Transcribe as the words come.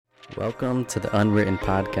Welcome to the Unwritten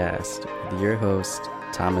podcast with your host,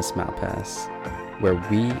 Thomas Malpass, where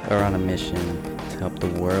we are on a mission to help the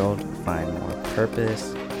world find more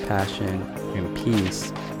purpose, passion, and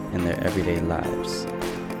peace in their everyday lives.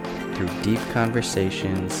 Through deep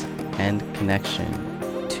conversations and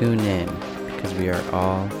connection, tune in because we are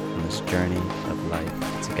all on this journey of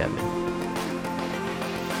life together.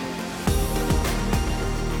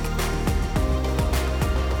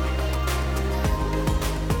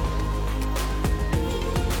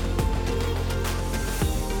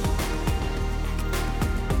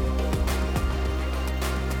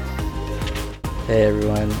 Hey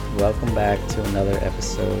everyone, welcome back to another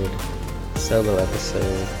solo episode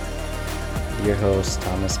with your host,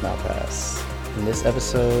 Thomas Malpass. In this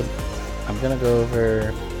episode, I'm going to go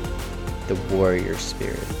over the warrior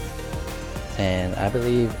spirit. And I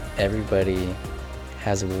believe everybody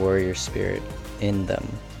has a warrior spirit in them.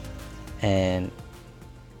 And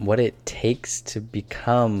what it takes to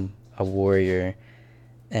become a warrior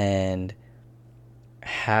and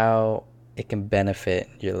how it can benefit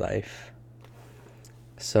your life.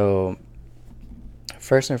 So,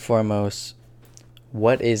 first and foremost,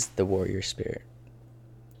 what is the warrior spirit?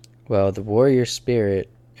 Well, the warrior spirit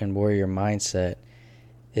and warrior mindset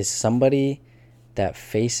is somebody that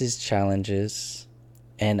faces challenges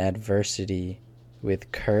and adversity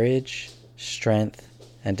with courage, strength,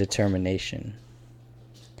 and determination.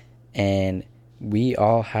 And we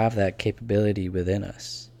all have that capability within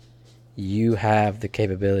us. You have the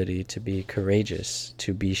capability to be courageous,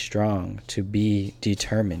 to be strong, to be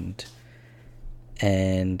determined.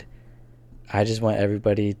 And I just want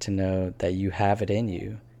everybody to know that you have it in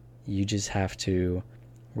you. You just have to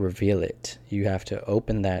reveal it. You have to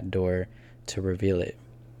open that door to reveal it.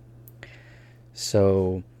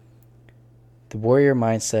 So the warrior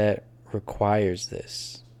mindset requires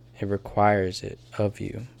this. It requires it of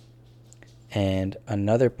you. And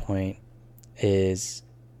another point is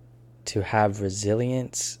to have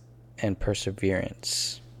resilience and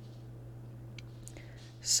perseverance.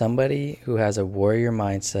 Somebody who has a warrior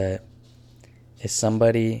mindset is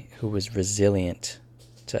somebody who is resilient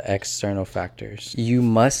to external factors. You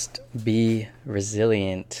must be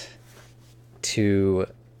resilient to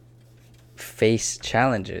face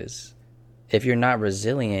challenges. If you're not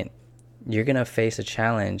resilient, you're going to face a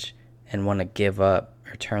challenge and want to give up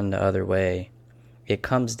or turn the other way. It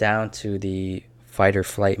comes down to the fight or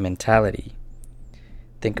flight mentality.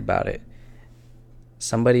 Think about it.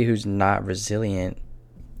 Somebody who's not resilient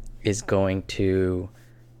is going to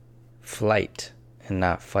flight and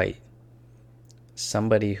not fight.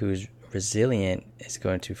 Somebody who's resilient is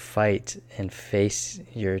going to fight and face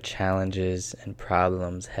your challenges and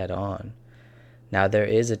problems head on. Now, there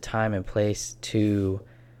is a time and place to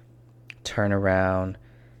turn around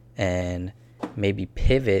and maybe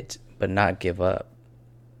pivot, but not give up.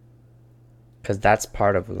 Because that's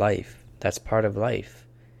part of life. That's part of life.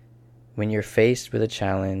 When you're faced with a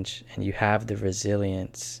challenge and you have the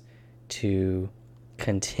resilience to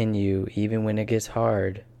continue even when it gets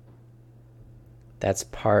hard, that's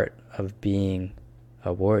part of being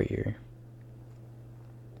a warrior.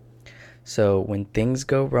 So when things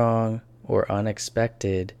go wrong or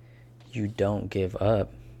unexpected, you don't give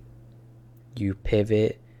up. You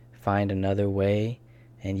pivot, find another way,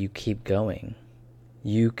 and you keep going.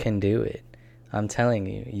 You can do it. I'm telling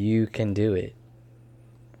you, you can do it.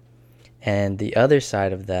 And the other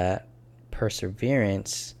side of that,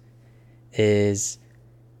 perseverance, is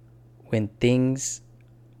when things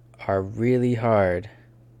are really hard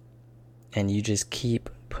and you just keep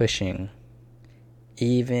pushing,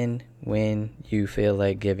 even when you feel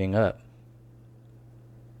like giving up.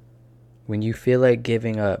 When you feel like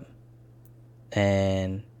giving up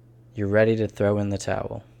and you're ready to throw in the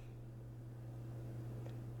towel,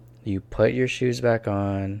 you put your shoes back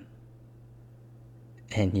on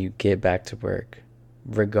and you get back to work,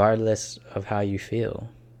 regardless of how you feel.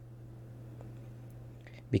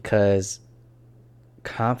 Because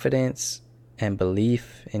confidence and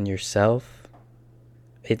belief in yourself,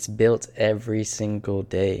 it's built every single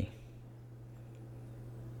day.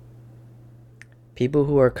 People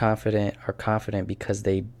who are confident because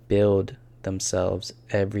they build themselves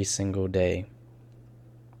every single day.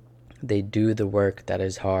 They do the work that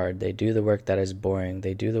is hard. They do the work that is boring.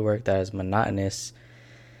 They do the work that is monotonous.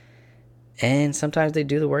 And sometimes they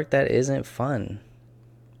do the work that isn't fun.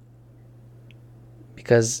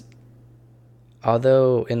 Because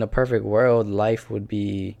although in a perfect world, life would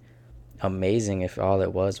be amazing if all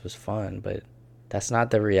it was fun, but that's not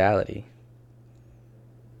the reality.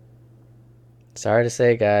 Sorry to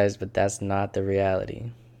say, guys, but that's not the reality.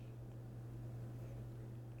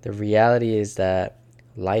 The reality is that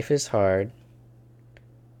Life is hard,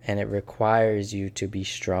 and it requires you to be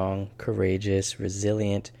strong, courageous,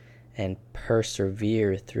 resilient, and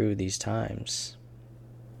persevere through these times.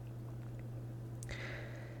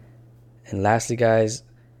 And lastly, guys,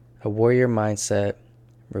 a warrior mindset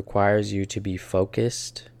requires you to be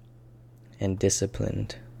focused and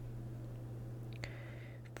disciplined.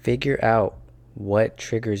 Figure out what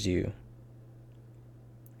triggers you.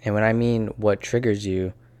 And when I mean what triggers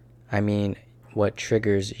you, I mean what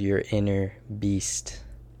triggers your inner beast,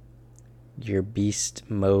 your beast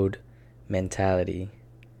mode mentality.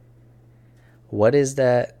 What is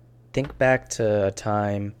that? Think back to a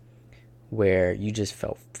time where you just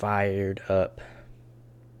felt fired up.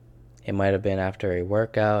 It might have been after a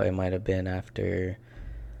workout. It might have been after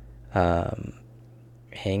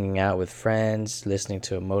hanging out with friends, listening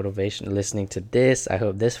to a motivation, listening to this. I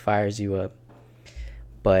hope this fires you up.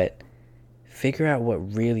 But figure out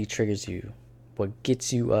what really triggers you, what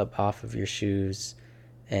gets you up off of your shoes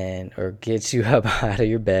or gets you up out of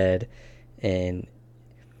your bed and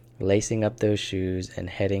lacing up those shoes and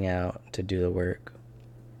heading out to do the work.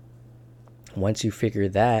 Once you figure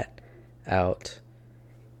that out,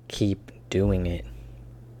 keep doing it.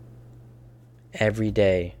 Every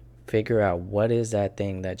day, figure out what is that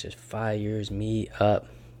thing that just fires me up.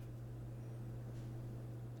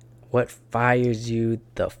 What fires you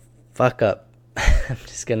the fuck up? I'm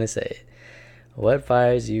just gonna say it. What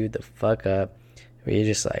fires you the fuck up where you're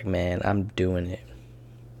just like, man, I'm doing it.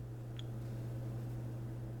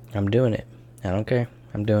 I'm doing it. I don't care.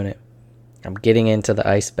 I'm doing it. I'm getting into the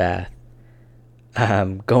ice bath.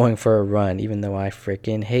 I'm going for a run, even though I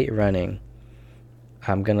freaking hate running.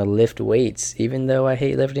 I'm gonna lift weights, even though I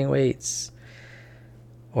hate lifting weights.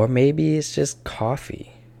 Or maybe it's just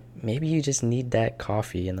coffee. Maybe you just need that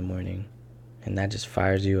coffee in the morning, and that just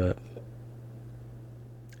fires you up.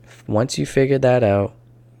 Once you figure that out,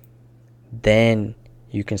 then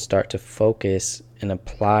you can start to focus and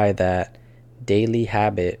apply that daily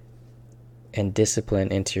habit and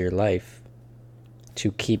discipline into your life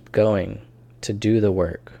to keep going, to do the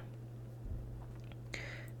work.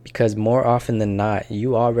 Because more often than not,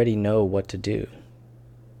 you already know what to do.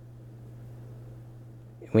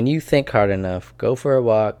 When you think hard enough, go for a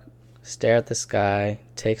walk, stare at the sky,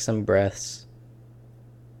 take some breaths,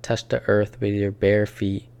 touch the earth with your bare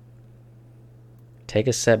feet, take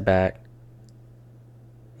a step back.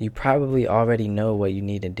 You probably already know what you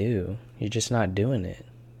need to do. You're just not doing it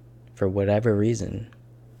for whatever reason.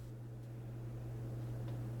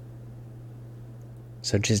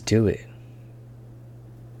 So just do it.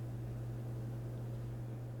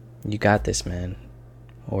 You got this, man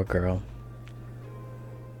or girl.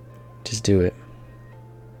 Just do it.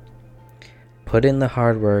 Put in the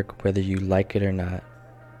hard work whether you like it or not.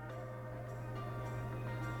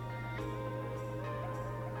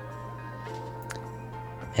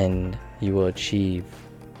 And you will achieve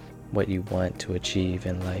what you want to achieve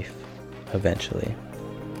in life eventually.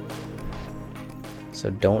 So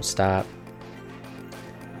don't stop.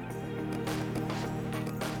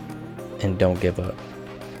 And don't give up.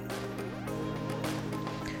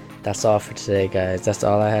 That's all for today, guys. That's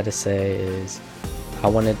all I had to say is I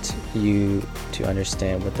wanted you to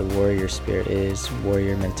understand what the warrior spirit is,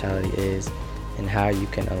 warrior mentality is, and how you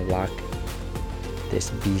can unlock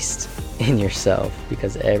this beast in yourself,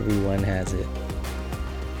 because everyone has it.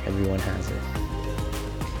 Everyone has it.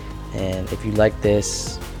 And if you like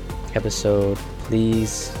this episode,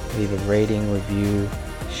 please leave a rating, review,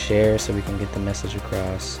 share so we can get the message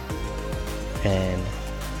across. And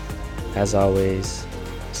as always,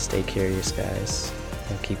 stay curious, guys,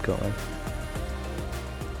 and keep going.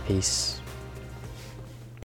 Peace.